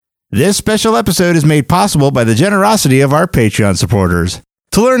This special episode is made possible by the generosity of our Patreon supporters.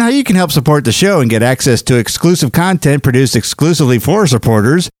 To learn how you can help support the show and get access to exclusive content produced exclusively for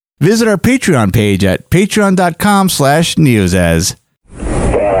supporters, visit our Patreon page at patreon.com/NEOZAZ.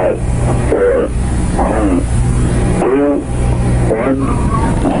 5, 4, 3, 2,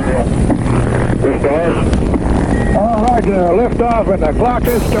 1. All right, liftoff, and the clock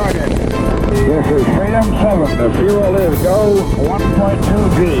is started. This is Freedom 7. The fuel is go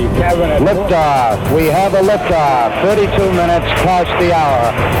 1.2 G. Kevin, liftoff. We have a liftoff. 32 minutes past the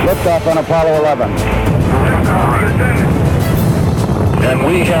hour. Liftoff on Apollo 11. And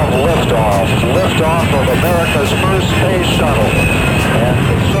we have liftoff. Liftoff of America's first space shuttle. And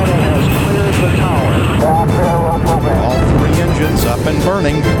the shuttle has cleared the tower. All three engines up and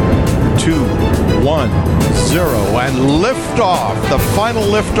burning. 2, 1, 0, and liftoff. The final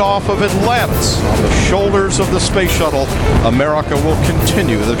liftoff of Atlantis on the shoulders of the space shuttle. America will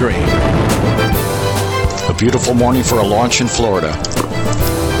continue the dream. A beautiful morning for a launch in Florida.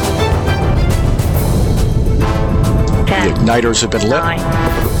 10, the igniters have been lit. 9,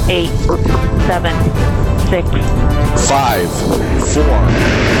 8, 7, 6, 5, 4,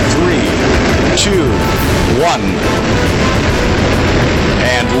 3, 2, 1.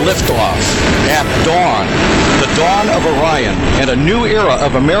 And liftoff at dawn, the dawn of Orion, and a new era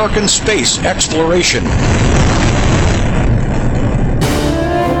of American space exploration.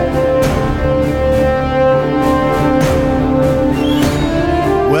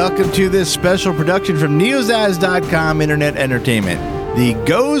 Welcome to this special production from NEOZAZ.com Internet Entertainment, the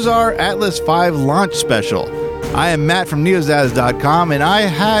GOES-R Atlas V launch special. I am Matt from NEOZAZ.com, and I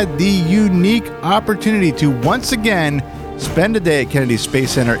had the unique opportunity to once again spend a day at Kennedy Space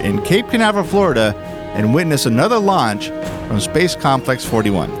Center in Cape Canaveral, Florida, and witness another launch from Space Complex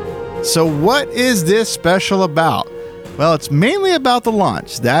 41. So what is this special about? Well, it's mainly about the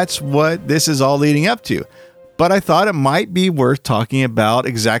launch. That's what this is all leading up to. But I thought it might be worth talking about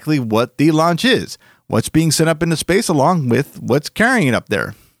exactly what the launch is, what's being sent up into space along with what's carrying it up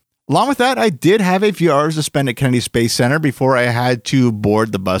there. Along with that, I did have a few hours to spend at Kennedy Space Center before I had to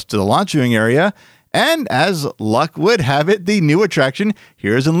board the bus to the launch viewing area. And as luck would have it, the new attraction,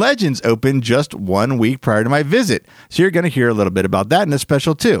 Heroes and Legends, opened just 1 week prior to my visit. So you're going to hear a little bit about that in this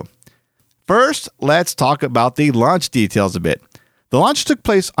special too. First, let's talk about the launch details a bit. The launch took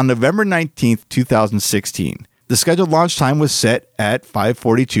place on November 19th, 2016. The scheduled launch time was set at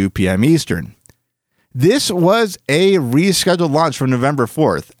 5:42 p.m. Eastern. This was a rescheduled launch from November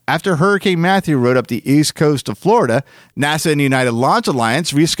 4th. After Hurricane Matthew rode up the east coast of Florida, NASA and United Launch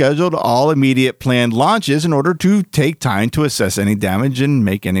Alliance rescheduled all immediate planned launches in order to take time to assess any damage and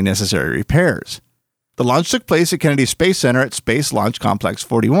make any necessary repairs. The launch took place at Kennedy Space Center at Space Launch Complex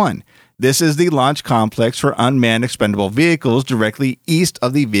 41. This is the launch complex for unmanned expendable vehicles directly east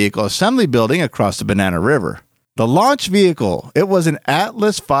of the Vehicle Assembly Building across the Banana River. The launch vehicle, it was an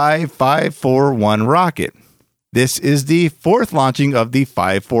Atlas V 541 rocket. This is the fourth launching of the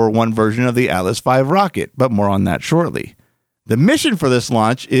 541 version of the Atlas V rocket, but more on that shortly. The mission for this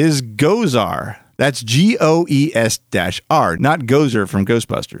launch is GOES-R. That's GOES-R, not Gozer from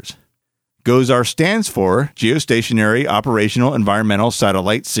Ghostbusters. GOES-R stands for Geostationary Operational Environmental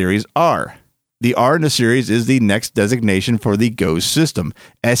Satellite Series R. The R in the series is the next designation for the GOES system.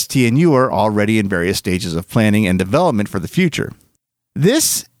 ST and U are already in various stages of planning and development for the future.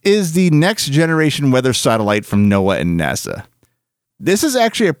 This is the next generation weather satellite from NOAA and NASA. This is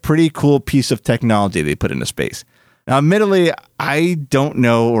actually a pretty cool piece of technology they put into space. Now, admittedly, I don't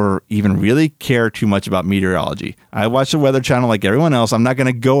know or even really care too much about meteorology. I watch the Weather Channel like everyone else. I'm not going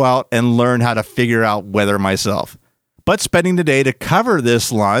to go out and learn how to figure out weather myself. But spending the day to cover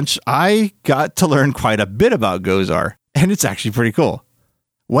this launch, I got to learn quite a bit about GOES-R, and it's actually pretty cool.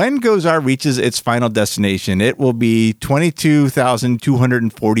 When GOES-R reaches its final destination, it will be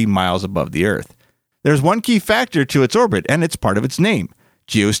 22,240 miles above the Earth. There's one key factor to its orbit, and it's part of its name,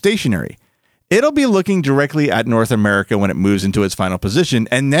 geostationary. It'll be looking directly at North America when it moves into its final position,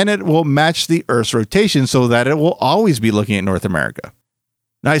 and then it will match the Earth's rotation so that it will always be looking at North America.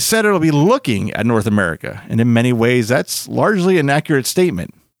 Now, I said it'll be looking at North America, and in many ways, that's largely an accurate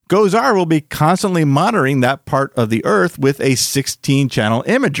statement. GOES-R will be constantly monitoring that part of the Earth with a 16-channel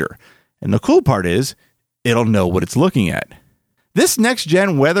imager, and the cool part is, it'll know what it's looking at. This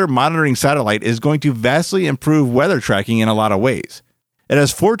next-gen weather monitoring satellite is going to vastly improve weather tracking in a lot of ways. It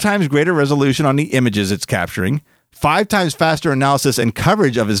has 4 times greater resolution on the images it's capturing, 5 times faster analysis and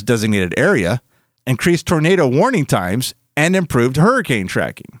coverage of its designated area, increased tornado warning times, and improved hurricane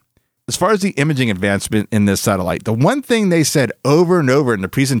tracking. As far as the imaging advancement in this satellite, the one thing they said over and over in the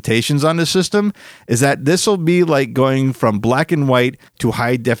presentations on this system is that this will be like going from black and white to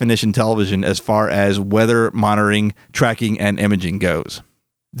high definition television as far as weather monitoring, tracking, and imaging goes.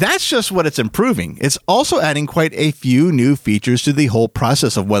 That's just what it's improving. It's also adding quite a few new features to the whole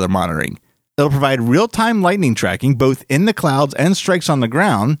process of weather monitoring. It'll provide real-time lightning tracking both in the clouds and strikes on the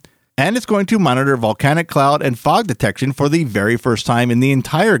ground, and it's going to monitor volcanic cloud and fog detection for the very first time in the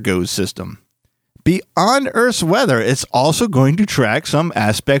entire GOES system. Beyond Earth's weather, it's also going to track some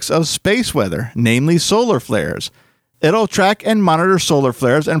aspects of space weather, namely solar flares. It'll track and monitor solar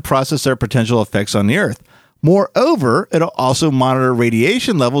flares and process their potential effects on the Earth. Moreover, it'll also monitor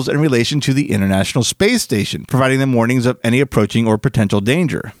radiation levels in relation to the International Space Station, providing them warnings of any approaching or potential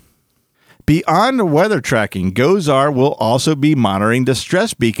danger. Beyond weather tracking, GOES-R will also be monitoring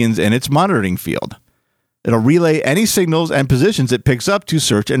distress beacons in its monitoring field. It'll relay any signals and positions it picks up to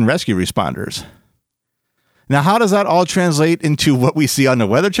search and rescue responders. Now, how does that all translate into what we see on the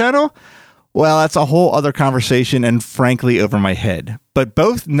Weather Channel? Well, that's a whole other conversation and frankly over my head. But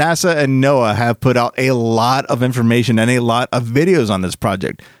both NASA and NOAA have put out a lot of information and a lot of videos on this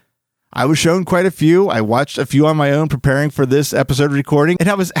project. I was shown quite a few. I watched a few on my own preparing for this episode recording, and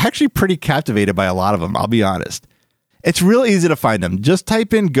I was actually pretty captivated by a lot of them, I'll be honest. It's real easy to find them. Just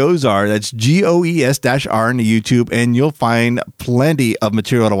type in GOES-R, that's GOES-R into YouTube, and you'll find plenty of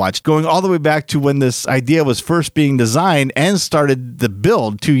material to watch, going all the way back to when this idea was first being designed and started the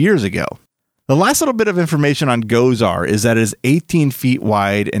build 2 years ago. The last little bit of information on GOES-R is that it is 18 feet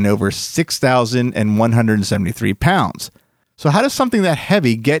wide and over 6,173 pounds. So how does something that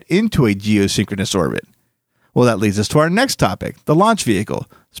heavy get into a geosynchronous orbit? Well, that leads us to our next topic, the launch vehicle,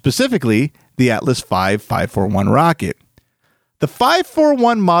 specifically the Atlas V 541 rocket. The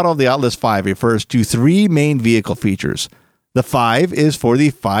 541 model of the Atlas V refers to three main vehicle features. The 5 is for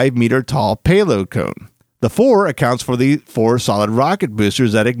the 5-meter tall payload cone. The 4 accounts for the 4 solid rocket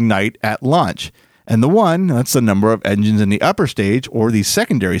boosters that ignite at launch. And the 1, that's the number of engines in the upper stage or the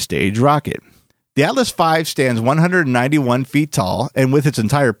secondary stage rocket. The Atlas V stands 191 feet tall, and with its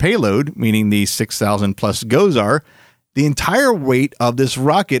entire payload, meaning the 6,000 plus GOES-R, the entire weight of this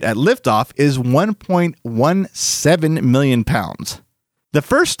rocket at liftoff is 1.17 million pounds. The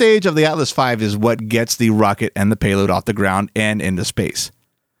first stage of the Atlas V is what gets the rocket and the payload off the ground and into space.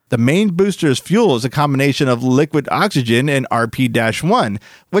 The main booster's fuel is a combination of liquid oxygen and RP-1,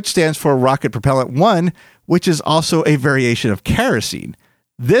 which stands for Rocket Propellant 1, which is also a variation of kerosene.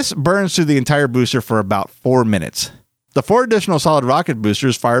 This burns through the entire booster for about 4 minutes. The 4 additional solid rocket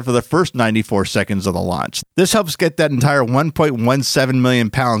boosters fired for the first 94 seconds of the launch. This helps get that entire 1.17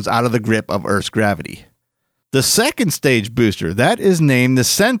 million pounds out of the grip of Earth's gravity. The second stage booster, that is named the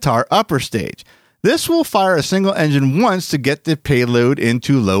Centaur upper stage. This will fire a single engine once to get the payload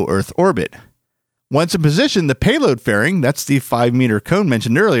into low Earth orbit. Once in position, the payload fairing, that's the 5-meter cone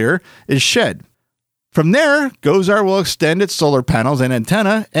mentioned earlier, is shed. From there, GOES-R will extend its solar panels and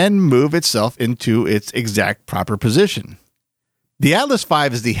antenna and move itself into its exact proper position. The Atlas V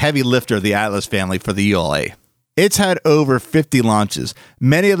is the heavy lifter of the Atlas family for the ULA. It's had over 50 launches,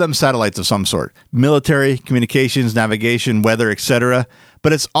 many of them satellites of some sort, military, communications, navigation, weather, etc.,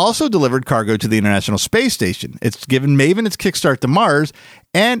 but it's also delivered cargo to the International Space Station. It's given Maven its kickstart to Mars,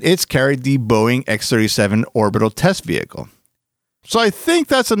 and it's carried the Boeing X-37 orbital test vehicle. So I think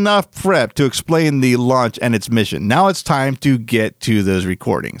that's enough prep to explain the launch and its mission. Now it's time to get to those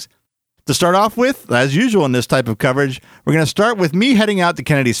recordings. To start off with, as usual in this type of coverage, we're going to start with me heading out to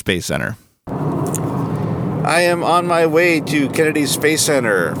Kennedy Space Center. I am on my way to Kennedy Space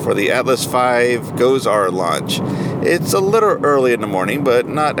Center for the Atlas V GOES-R launch. It's a little early in the morning, but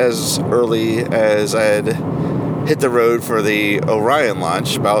not as early as I had hit the road for the Orion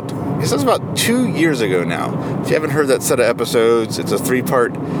launch about 2 years ago now. If you haven't heard that set of episodes, it's a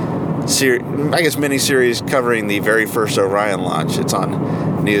 3-part mini-series covering the very first Orion launch. It's on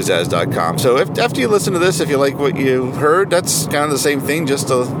NEOZAZ.com. So after you listen to this, if you like what you heard, that's kind of the same thing,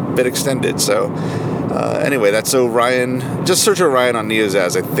 just a bit extended. So anyway, that's Orion. Just search Orion on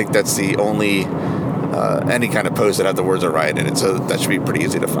NEOZAZ. I think that's the only any kind of post that have the words Orion in it, so that should be pretty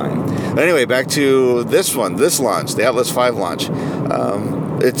easy to find. But anyway, back to this launch, the Atlas V launch.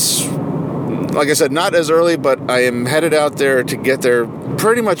 It's, like I said, not as early, but I am headed out there to get there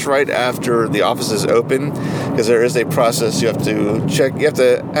pretty much right after the offices open, because there is a process. You have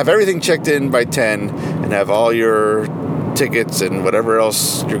to have everything checked in by 10 and have all your tickets and whatever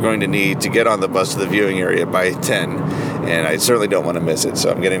else you're going to need to get on the bus to the viewing area by 10. And I certainly don't want to miss it,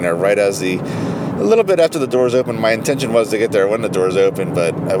 so I'm getting there right as a little bit after the doors open. My intention was to get there when the doors open,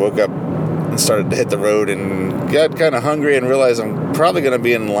 but I woke up and started to hit the road and got kind of hungry and realized I'm probably going to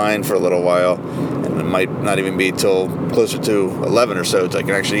be in line for a little while. And it might not even be till closer to 11 or so till I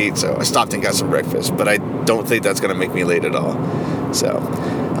can actually eat. So I stopped and got some breakfast. But I don't think that's going to make me late at all. So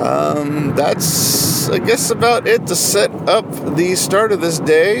that's, I guess, about it to set up the start of this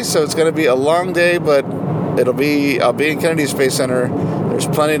day. So it's going to be a long day, but I'll be in Kennedy Space Center. There's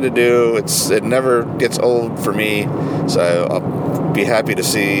plenty to do. It never gets old for me. So I'll be happy to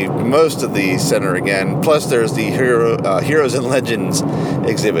see most of the center again. Plus, there's the Heroes and Legends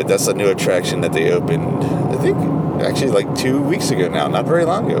exhibit. That's the new attraction that they opened, I think, actually like 2 weeks ago now. Not very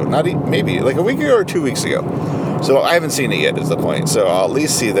long ago. Maybe like a week ago or 2 weeks ago. So I haven't seen it yet, is the point. So I'll at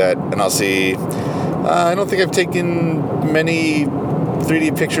least see that, and I'll see... I don't think I've taken many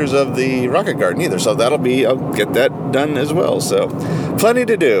 3D pictures of the rocket garden either, so I'll get that done as well. So plenty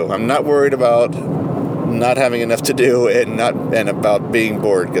to do. I'm not worried about not having enough to do and about being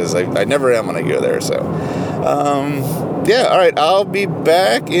bored, because I never am when I go there. So yeah, all right, I'll be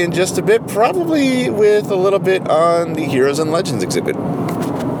back in just a bit, probably with a little bit on the Heroes and Legends exhibit.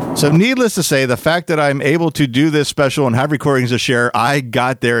 So needless to say, the fact that I'm able to do this special and have recordings to share, I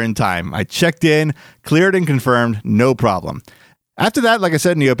got there in time. I checked in, cleared and confirmed, no problem. After that, like I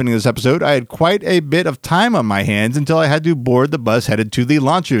said in the opening of this episode, I had quite a bit of time on my hands until I had to board the bus headed to the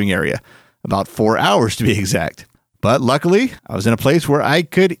launch viewing area. About 4 hours to be exact. But luckily, I was in a place where I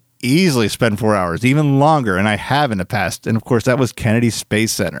could easily spend 4 hours, even longer, and I have in the past. And of course, that was Kennedy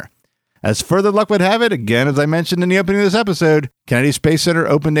Space Center. As further luck would have it, again, as I mentioned in the opening of this episode, Kennedy Space Center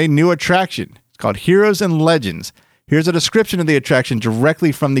opened a new attraction. It's called Heroes and Legends. Here's a description of the attraction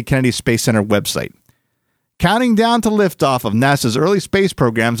directly from the Kennedy Space Center website. Counting down to liftoff of NASA's early space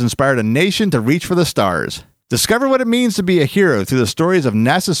programs inspired a nation to reach for the stars. Discover what it means to be a hero through the stories of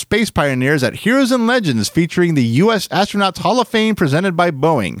NASA's space pioneers at Heroes and Legends, featuring the U.S. Astronauts Hall of Fame presented by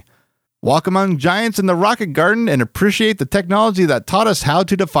Boeing. Walk among giants in the rocket garden and appreciate the technology that taught us how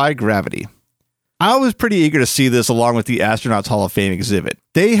to defy gravity. I was pretty eager to see this along with the Astronauts Hall of Fame exhibit.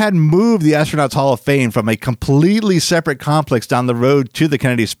 They had moved the Astronauts Hall of Fame from a completely separate complex down the road to the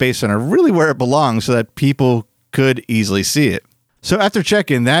Kennedy Space Center, really where it belongs, so that people could easily see it. So after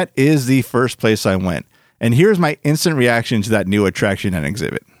check-in, that is the first place I went. And here's my instant reaction to that new attraction and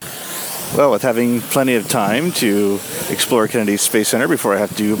exhibit. Well, with having plenty of time to explore Kennedy Space Center before I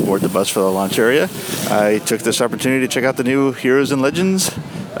have to board the bus for the launch area, I took this opportunity to check out the new Heroes and Legends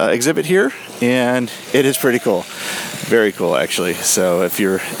exhibit here, and it is pretty cool. Very cool, actually. So if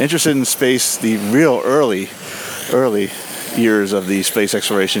you're interested in space, the real early years of the space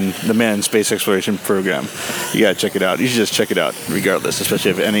exploration, the manned space exploration program, you gotta check it out. You should just check it out regardless,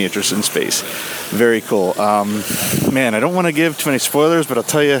 especially if you have any interest in space. Very cool. Man, I don't want to give too many spoilers, but I'll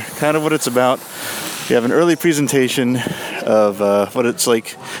tell you kind of what it's about. You have an early presentation of what it's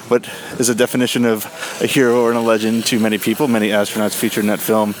like, what is a definition of a hero or a legend to many people, many astronauts featured in that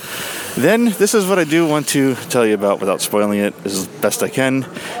film. Then, this is what I do want to tell you about without spoiling it as best I can.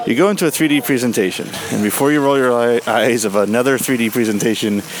 You go into a 3D presentation, and before you roll your eyes of another 3D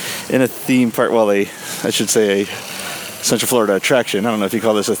presentation in a theme park, well, I should say a Central Florida attraction. I don't know if you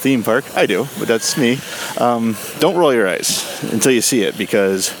call this a theme park. I do, but that's me. Don't roll your eyes until you see it,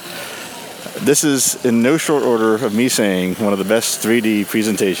 because this is in no short order of me saying one of the best 3D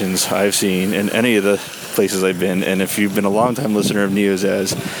presentations I've seen in any of the places I've been. And if you've been a long-time listener of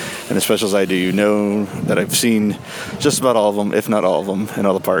NEOZAZ, and as special as I do, you know that I've seen just about all of them, if not all of them, in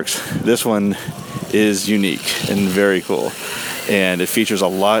all the parks. This one is unique and very cool. And it features a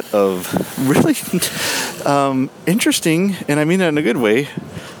lot of really interesting, and I mean that in a good way,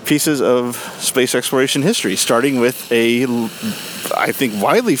 pieces of space exploration history, starting with a, I think,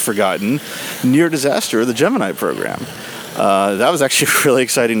 widely forgotten near disaster, the Gemini program. That was actually really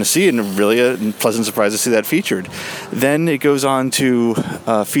exciting to see, and really a pleasant surprise to see that featured. Then it goes on to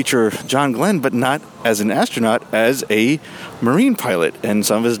feature John Glenn, but not as an astronaut, as a Marine pilot, and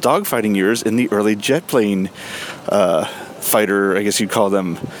some of his dogfighting years in the early jet plane fighter, I guess you'd call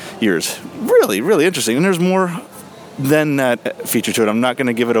them, years. Really, really interesting. And there's more than that feature to it. I'm not going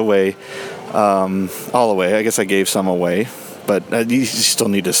to give it away all away. I guess I gave some away, but you still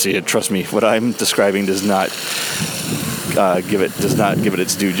need to see it. Trust me, what I'm describing does not give it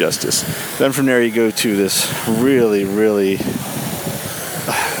its due justice. Then from there you go to this really, really,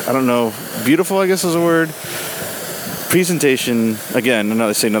 I don't know, beautiful, I guess is a word, presentation. Again,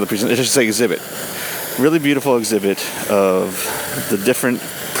 another presentation. I should say exhibit. Really beautiful exhibit of the different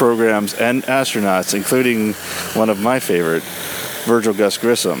programs and astronauts, including one of my favorite, Virgil Gus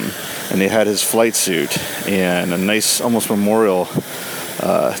Grissom, and they had his flight suit and a nice, almost memorial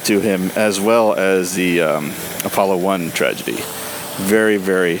to him, as well as the Apollo 1 tragedy. Very,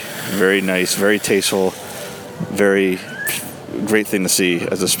 very, very nice, very tasteful, very great thing to see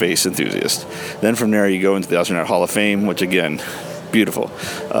as a space enthusiast. Then from there you go into the Astronaut Hall of Fame, which again, beautiful,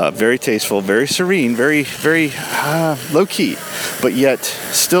 very tasteful, very serene, very, very low-key, but yet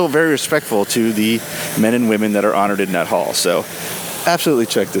still very respectful to the men and women that are honored in that hall. So absolutely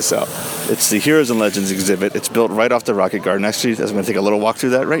check this out. It's the Heroes and Legends exhibit. It's built right off the rocket garden. Actually, I'm going to take a little walk through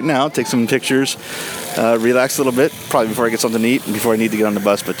that right now, take some pictures, relax a little bit, probably before I get something to eat and before I need to get on the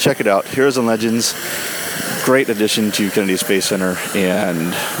bus, but check it out. Heroes and Legends, great addition to Kennedy Space Center,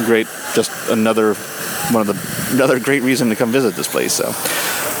 and great, just another great reason to come visit this place. So,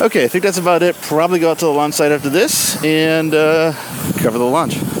 okay, I think that's about it. Probably go out to the launch site after this and cover the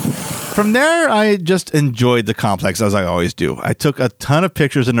launch. From there, I just enjoyed the complex, as I always do. I took a ton of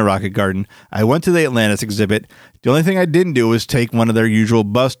pictures in the rocket garden. I went to the Atlantis exhibit. The only thing I didn't do was take one of their usual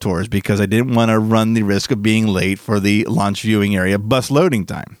bus tours because I didn't want to run the risk of being late for the launch viewing area bus loading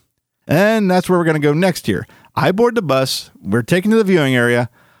time. And that's where we're going to go next here. I board the bus. We're taken to the viewing area.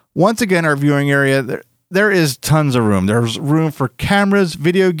 Once again, our viewing area, there is tons of room. There's room for cameras,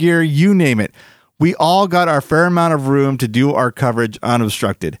 video gear, you name it. We all got our fair amount of room to do our coverage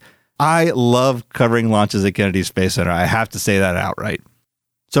unobstructed. I love covering launches at Kennedy Space Center. I have to say that outright.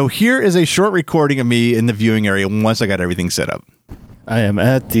 So here is a short recording of me in the viewing area once I got everything set up. I am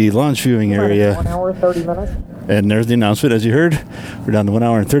at the launch viewing area. 1 hour, 30 minutes. And there's the announcement, as you heard. We're down to 1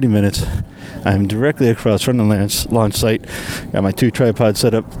 hour and 30 minutes. I'm directly across from the launch site. Got my 2 tripods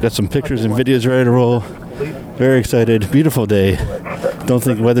set up. Got some pictures and videos ready to roll. Very excited. Beautiful day. Don't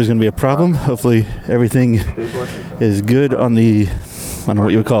think the weather's going to be a problem. Hopefully everything is good on the, I don't know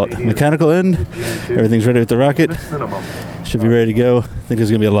what you would call it, mechanical end. Everything's ready with the rocket. Should be ready to go. I think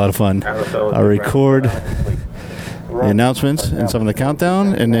it's going to be a lot of fun. I'll record the announcements and some of the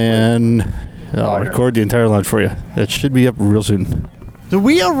countdown, and then I'll record the entire launch for you. That should be up real soon. So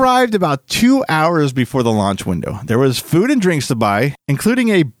we arrived about 2 hours before the launch window. There was food and drinks to buy, including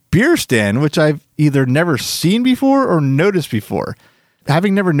a beer stand, which I've either never seen before or noticed before.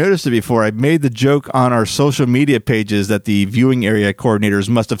 Having never noticed it before, I made the joke on our social media pages that the viewing area coordinators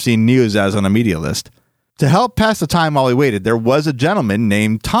must have seen NEOZAZ on a media list. To help pass the time while we waited, there was a gentleman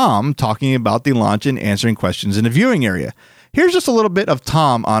named Tom talking about the launch and answering questions in the viewing area. Here's just a little bit of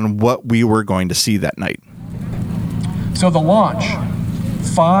Tom on what we were going to see that night. So the launch,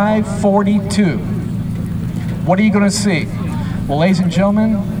 5:42. What are you going to see? Well, ladies and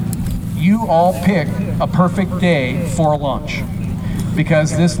gentlemen, you all picked a perfect day for a launch,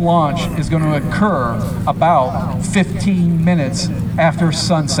 because this launch is going to occur about 15 minutes after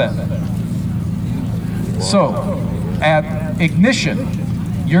sunset. So, at ignition,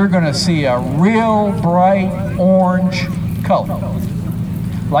 you're going to see a real bright orange color,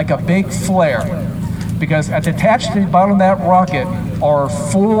 like a big flare, because attached to the bottom of that rocket are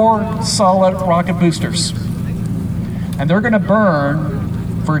 4 solid rocket boosters, and they're going to burn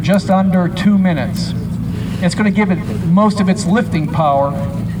for just under 2 minutes. It's going to give it most of its lifting power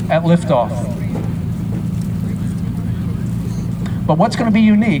at liftoff. But what's going to be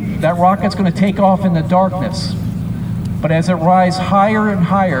unique, that rocket's going to take off in the darkness. But as it rises higher and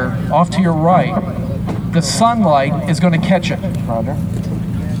higher off to your right, the sunlight is going to catch it. Roger.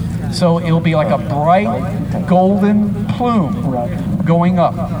 So it'll be like a bright golden plume going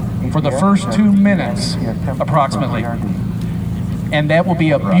up for the first 2 minutes approximately. And that will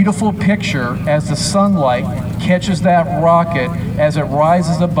be a beautiful picture as the sunlight catches that rocket as it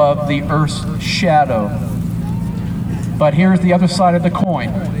rises above the Earth's shadow. But here's the other side of the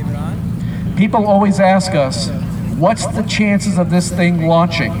coin. People always ask us, what's the chances of this thing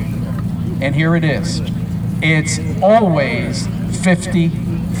launching? And here it is. It's always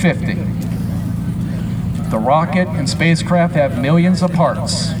 50-50. The rocket and spacecraft have millions of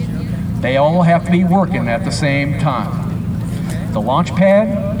parts. They all have to be working at the same time. The launch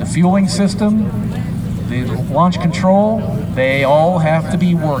pad, the fueling system, the launch control, they all have to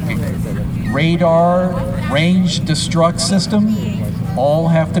be working. Radar, range destruct system, all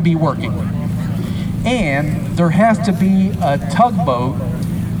have to be working. And there has to be a tugboat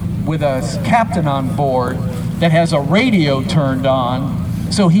with a captain on board that has a radio turned on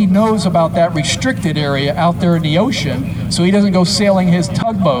so he knows about that restricted area out there in the ocean, so he doesn't go sailing his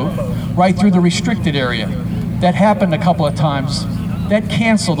tugboat right through the restricted area. That happened a couple of times. That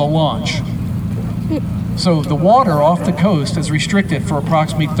canceled the launch. So the water off the coast is restricted for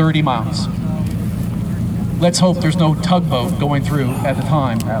approximately 30 miles. Let's hope there's no tugboat going through at the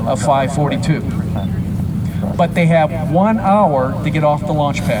time of 5:42. But they have 1 hour to get off the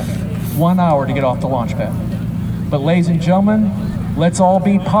launch pad. 1 hour to get off the launch pad. But ladies and gentlemen, let's all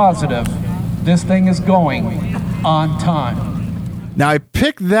be positive. This thing is going on time. Now, I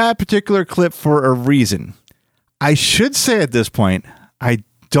picked that particular clip for a reason. I should say at this point, I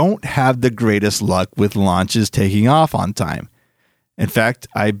don't have the greatest luck with launches taking off on time. In fact,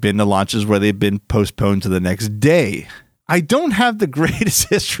 I've been to launches where they've been postponed to the next day. I don't have the greatest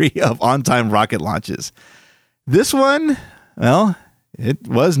history of on-time rocket launches. This one, well, it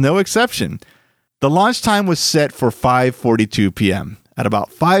was no exception. The launch time was set for 5:42 p.m. At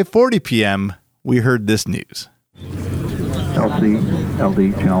about 5:40 p.m., we heard this news. LD,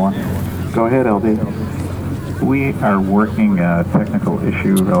 Channel 1. Go ahead, LD. We are working a technical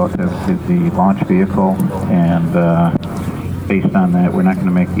issue relative to the launch vehicle, and based on that, we're not going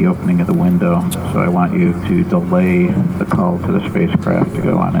to make the opening of the window, so I want you to delay the call to the spacecraft to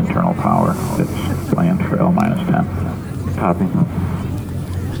go on internal power. It's planned for L-10. Copy.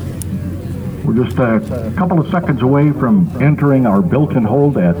 We're just a couple of seconds away from entering our built-in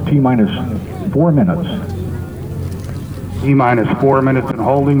hold at T-minus 4 minutes. T-minus 4 minutes in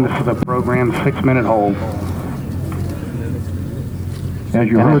holding. This is a programmed 6-minute hold. As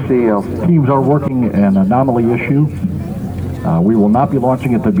you heard, teams are working an anomaly issue. We will not be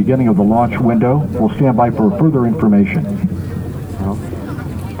launching at the beginning of the launch window. We'll stand by for further information.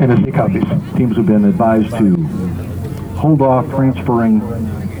 Tennessee copies. Teams have been advised to hold off transferring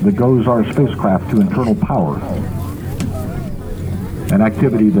the GOES-R spacecraft to internal power, an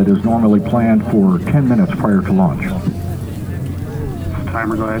activity that is normally planned for 10 minutes prior to launch.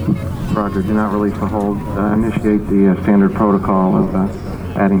 Timer, go ahead. Roger, do not release the hold. Initiate the standard protocol of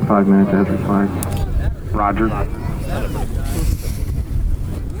adding 5 minutes as required. Roger.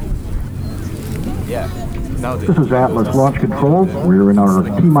 This is Atlas Launch Control. We're in our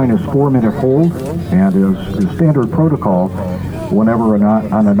T-minus 4 minute hold, and as standard protocol, whenever an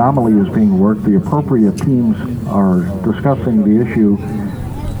anomaly is being worked, the appropriate teams are discussing the issue,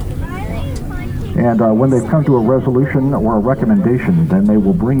 and when they've come to a resolution or a recommendation, then they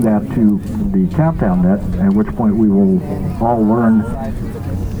will bring that to the countdown net, at which point we will all learn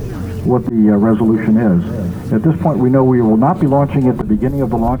what the resolution is. At this point, we know we will not be launching at the beginning of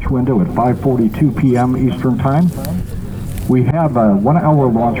the launch window at 5:42 p.m. Eastern Time. We have a 1-hour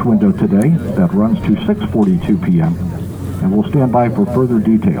launch window today that runs to 6:42 p.m., and we'll stand by for further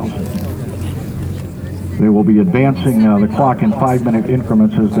details. They will be advancing the clock in 5-minute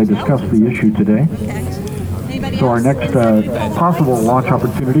increments as they discuss the issue today. So our next possible launch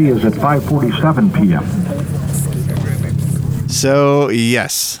opportunity is at 5:47 p.m. So,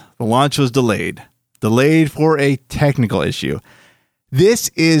 yes, the launch was delayed. Delayed for a technical issue. This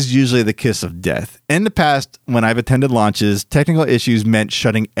is usually the kiss of death. In the past, when I've attended launches, technical issues meant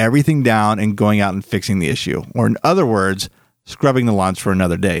shutting everything down and going out and fixing the issue. Or in other words, scrubbing the launch for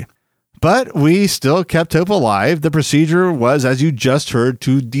another day. But we still kept hope alive. The procedure was, as you just heard,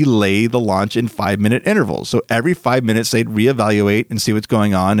 to delay the launch in 5-minute intervals. So every 5 minutes, they'd reevaluate and see what's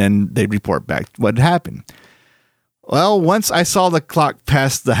going on, and they'd report back what had happened. Well, once I saw the clock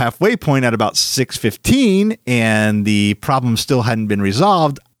past the halfway point at about 6:15 and the problem still hadn't been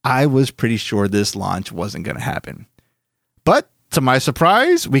resolved, I was pretty sure this launch wasn't going to happen. But to my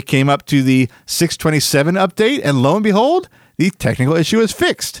surprise, we came up to the 6:27 update, and lo and behold, the technical issue is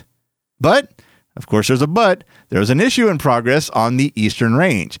fixed. But, of course there's a but, there was an issue in progress on the Eastern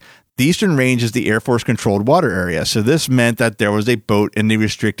Range. The Eastern Range is the Air Force controlled water area, so this meant that there was a boat in the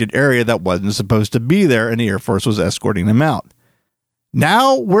restricted area that wasn't supposed to be there, and the Air Force was escorting them out.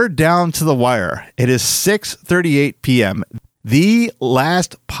 Now we're down to the wire. It is 6:38 p.m., the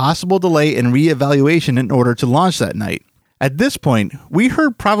last possible delay in reevaluation in order to launch that night. At this point, we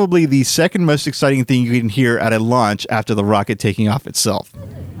heard probably the second most exciting thing you can hear at a launch after the rocket taking off itself.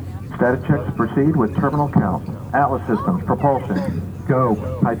 Status checks proceed with terminal count. Atlas systems, propulsion, go.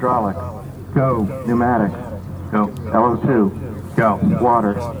 Hydraulic, go. Pneumatics, go. LO2, go.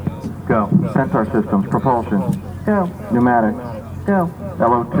 Water, go. Sensor systems, propulsion, go. Pneumatics, go.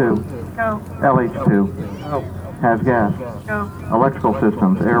 LO2, go. LH2, go. Has gas, go. Electrical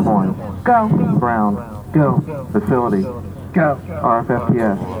systems, airborne, go. Ground, go. Facility, go.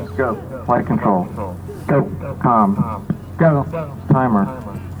 RFFTS, go. Flight control, go. Comm, go. Timer,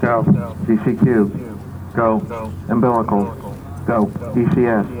 go. DCQ, go. Umbilical, go.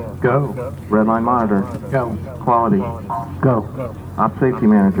 DCS, go. Redline monitor, go. Quality, go. Op safety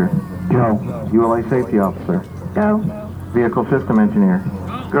manager, go. ULA safety officer, go. Vehicle system engineer,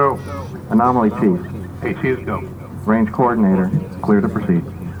 go. Anomaly chief, AC is go. range coordinator, clear to proceed.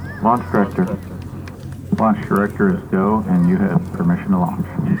 Launch director. Launch director is go, and you have permission to launch.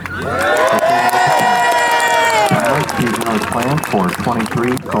 Season is planned for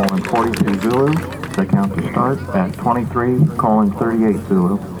 23:42 Zulu. The count to start at 23:38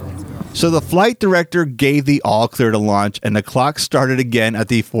 Zulu. So the flight director gave the all clear to launch, and the clock started again at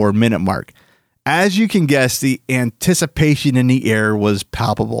the 4-minute mark. As you can guess, the anticipation in the air was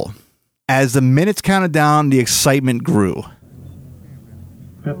palpable. As the minutes counted down, the excitement grew.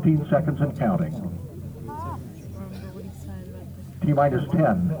 15 seconds and counting. T-minus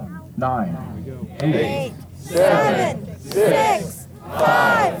 10, 9, 8, 7, 6,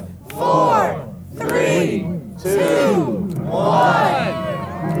 5, 4, 3, 2, 1.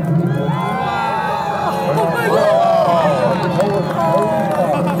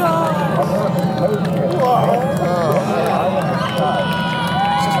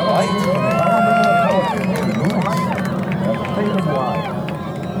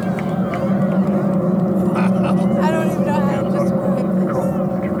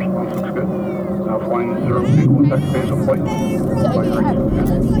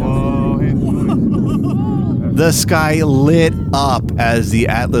 The sky lit up as the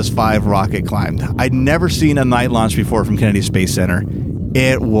Atlas V rocket climbed. I'd never seen a night launch before from Kennedy Space Center.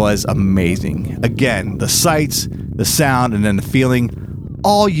 It was amazing. Again, the sights, the sound, and then the feeling,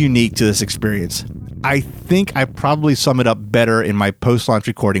 all unique to this experience. I think I probably sum it up better in my post-launch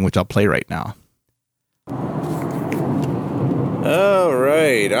recording, which I'll play right now. All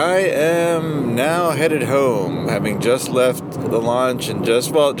right, I am now headed home, having just left the launch and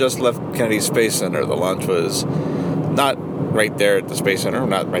just left Kennedy Space Center. The launch was not right there at the Space Center,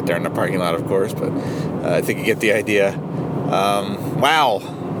 not right there in the parking lot, of course, but I think you get the idea. Wow,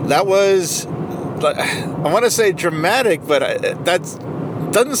 that was, I want to say dramatic, but that's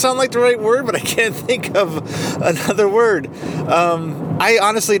doesn't sound like the right word, but I can't think of another word. I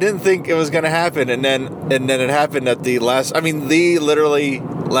honestly didn't think it was going to happen, and then it happened at the last. I mean, the literal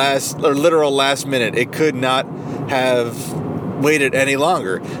last minute. It could not have waited any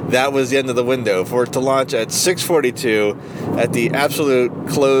longer. That was the end of the window for it to launch at 6:42 at the absolute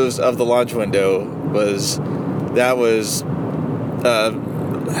close of the launch window. That was.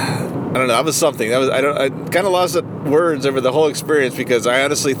 I don't know. That was something. I kind of lost words over the whole experience because I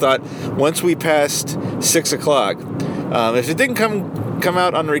honestly thought once we passed 6 o'clock, if it didn't come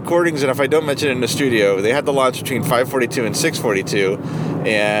out on the recordings, and if I don't mention it in the studio, they had the launch between 5:42 and 6:42,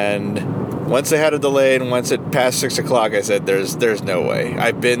 and once they had a delay and once it passed 6 o'clock, I said, "There's no way.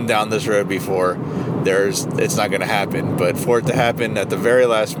 I've been down this road before. It's not going to happen." But for it to happen at the very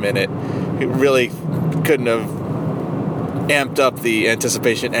last minute, it really couldn't have amped up the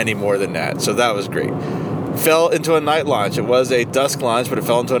anticipation any more than that. So that was great. Fell into a night launch. It was a dusk launch, but it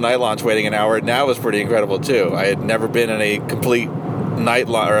fell into a night launch waiting an hour, and that was pretty incredible too. I had never been in a complete night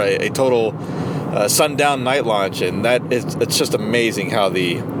launch or a total sundown night launch, and it's just amazing how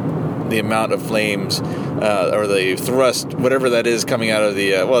the amount of flames or the thrust, whatever that is, coming out of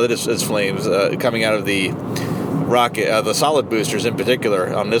the it's flames coming out of the rocket, the solid boosters in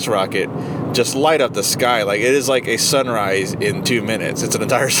particular on this rocket, just light up the sky. Like it is like a sunrise in 2 minutes. It's an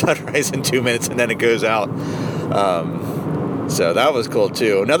entire sunrise in 2 minutes, and then it goes out. So that was cool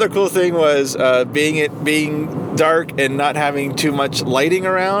too. Another cool thing was being dark and not having too much lighting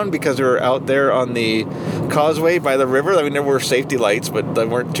around because we were out there on the causeway by the river. I mean, there were safety lights, but they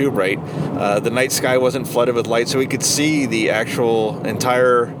weren't too bright. The night sky wasn't flooded with light, so we could see the actual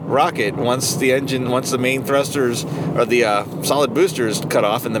entire rocket once the main thrusters or the solid boosters cut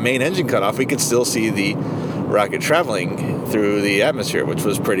off and the main engine cut off. We could still see the rocket traveling through the atmosphere, which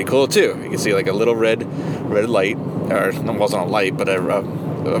was pretty cool too. You can see like a little red light, or it wasn't a light, but a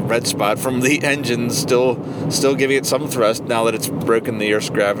red spot from the engine still giving it some thrust now that it's broken the Earth's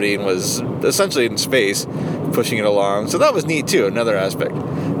gravity and was essentially in space, pushing it along. So that was neat too, another aspect.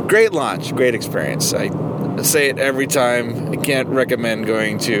 Great launch, great experience. I say it every time. I can't recommend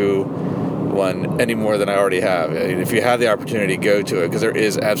going to one any more than I already have. I mean, if you have the opportunity, go to it, because there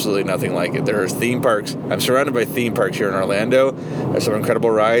is absolutely nothing like it. There are theme parks. I'm surrounded by theme parks here in Orlando. There's some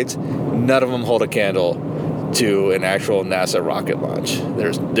incredible rides. None of them hold a candle to an actual NASA rocket launch.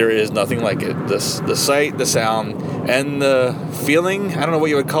 There is nothing like it. The sight, the sound, and the feeling, I don't know what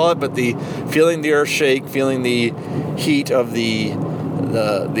you would call it, but the feeling the earth shake, feeling the heat of the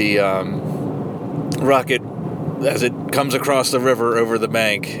rocket as it comes across the river over the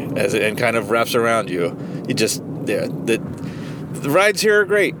bank and kind of wraps around you. The rides here are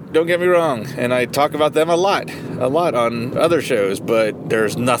great, don't get me wrong, and I talk about them a lot on other shows, but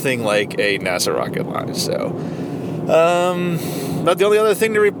there's nothing like a NASA rocket launch. So, but the only other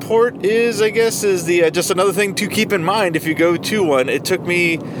thing to report is just another thing to keep in mind if you go to one. It's going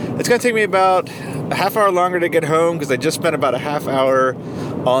to take me about a half hour longer to get home because I just spent about a half hour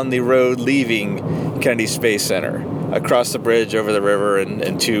on the road leaving Kennedy Space Center, across the bridge over the river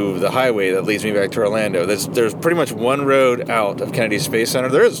and to the highway that leads me back to Orlando. There's pretty much one road out of Kennedy Space Center.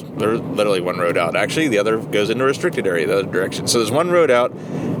 There's literally one road out. Actually, the other goes into a restricted area, the other direction. So there's one road out.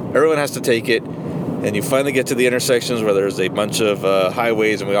 Everyone has to take it. And you finally get to the intersections where there's a bunch of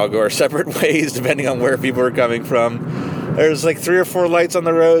highways and we all go our separate ways depending on where people are coming from. There's like 3 or 4 lights on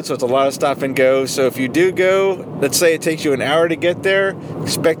the road, so it's a lot of stop and go. So if you do go, let's say it takes you an hour to get there,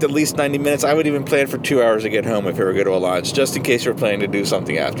 expect at least 90 minutes. I would even plan for 2 hours to get home if you were going to a launch, just in case you're planning to do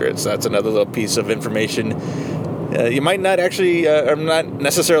something after it. So that's another little piece of information you might not actually, or not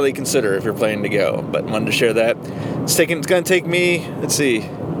necessarily consider if you're planning to go. But wanted to share that. It's going to take me, let's see.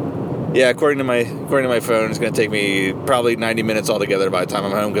 Yeah, according to my phone, it's going to take me probably 90 minutes altogether by the time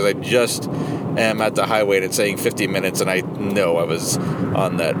I'm home, because I just am at the highway and it's saying 50 minutes, and I know I was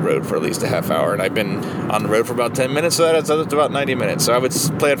on that road for at least a half hour, and I've been on the road for about 10 minutes, so that's about 90 minutes. So I would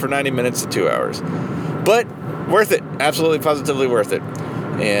plan for 90 minutes to 2 hours. But worth it. Absolutely, positively worth it.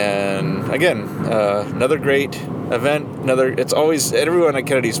 And again, another great event. It's always, everyone at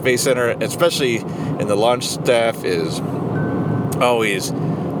Kennedy Space Center, especially in the launch staff, is always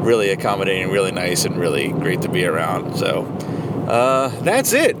really accommodating, really nice, and really great to be around. So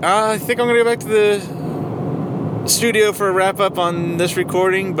that's it. I think I'm going to go back to the studio for a wrap-up on this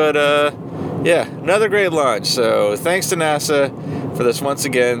recording. But yeah, another great launch. So thanks to NASA for this once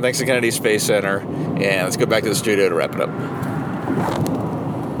again. Thanks to Kennedy Space Center. And let's go back to the studio to wrap it up.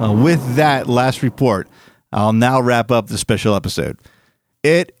 With that last report, I'll now wrap up the special episode.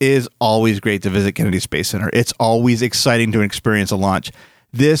 It is always great to visit Kennedy Space Center. It's always exciting to experience a launch.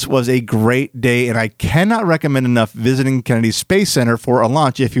 This was a great day, and I cannot recommend enough visiting Kennedy Space Center for a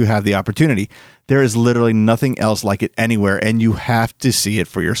launch if you have the opportunity. There is literally nothing else like it anywhere, and you have to see it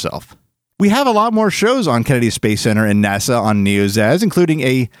for yourself. We have a lot more shows on Kennedy Space Center and NASA on NEOZAZ, including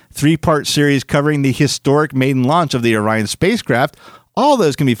a 3-part series covering the historic maiden launch of the Orion spacecraft. All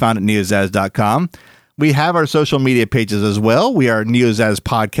those can be found at NEOZAZ.com. We have our social media pages as well. We are NEOZAZ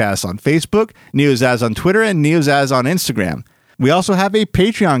Podcasts on Facebook, NEOZAZ on Twitter, and NEOZAZ on Instagram. We also have a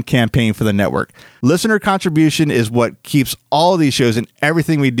Patreon campaign for the network. Listener contribution is what keeps all of these shows and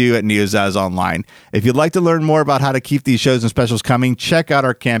everything we do at NEOZAZ online. If you'd like to learn more about how to keep these shows and specials coming, check out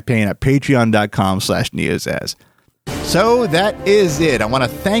our campaign at patreon.com/NEOZAZ. So that is it. I want to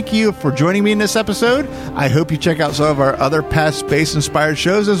thank you for joining me in this episode. I hope you check out some of our other past space-inspired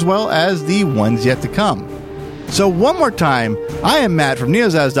shows as well as the ones yet to come. So one more time, I am Matt from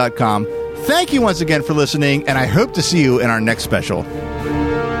NEOZAZ.com. Thank you once again for listening, and I hope to see you in our next special.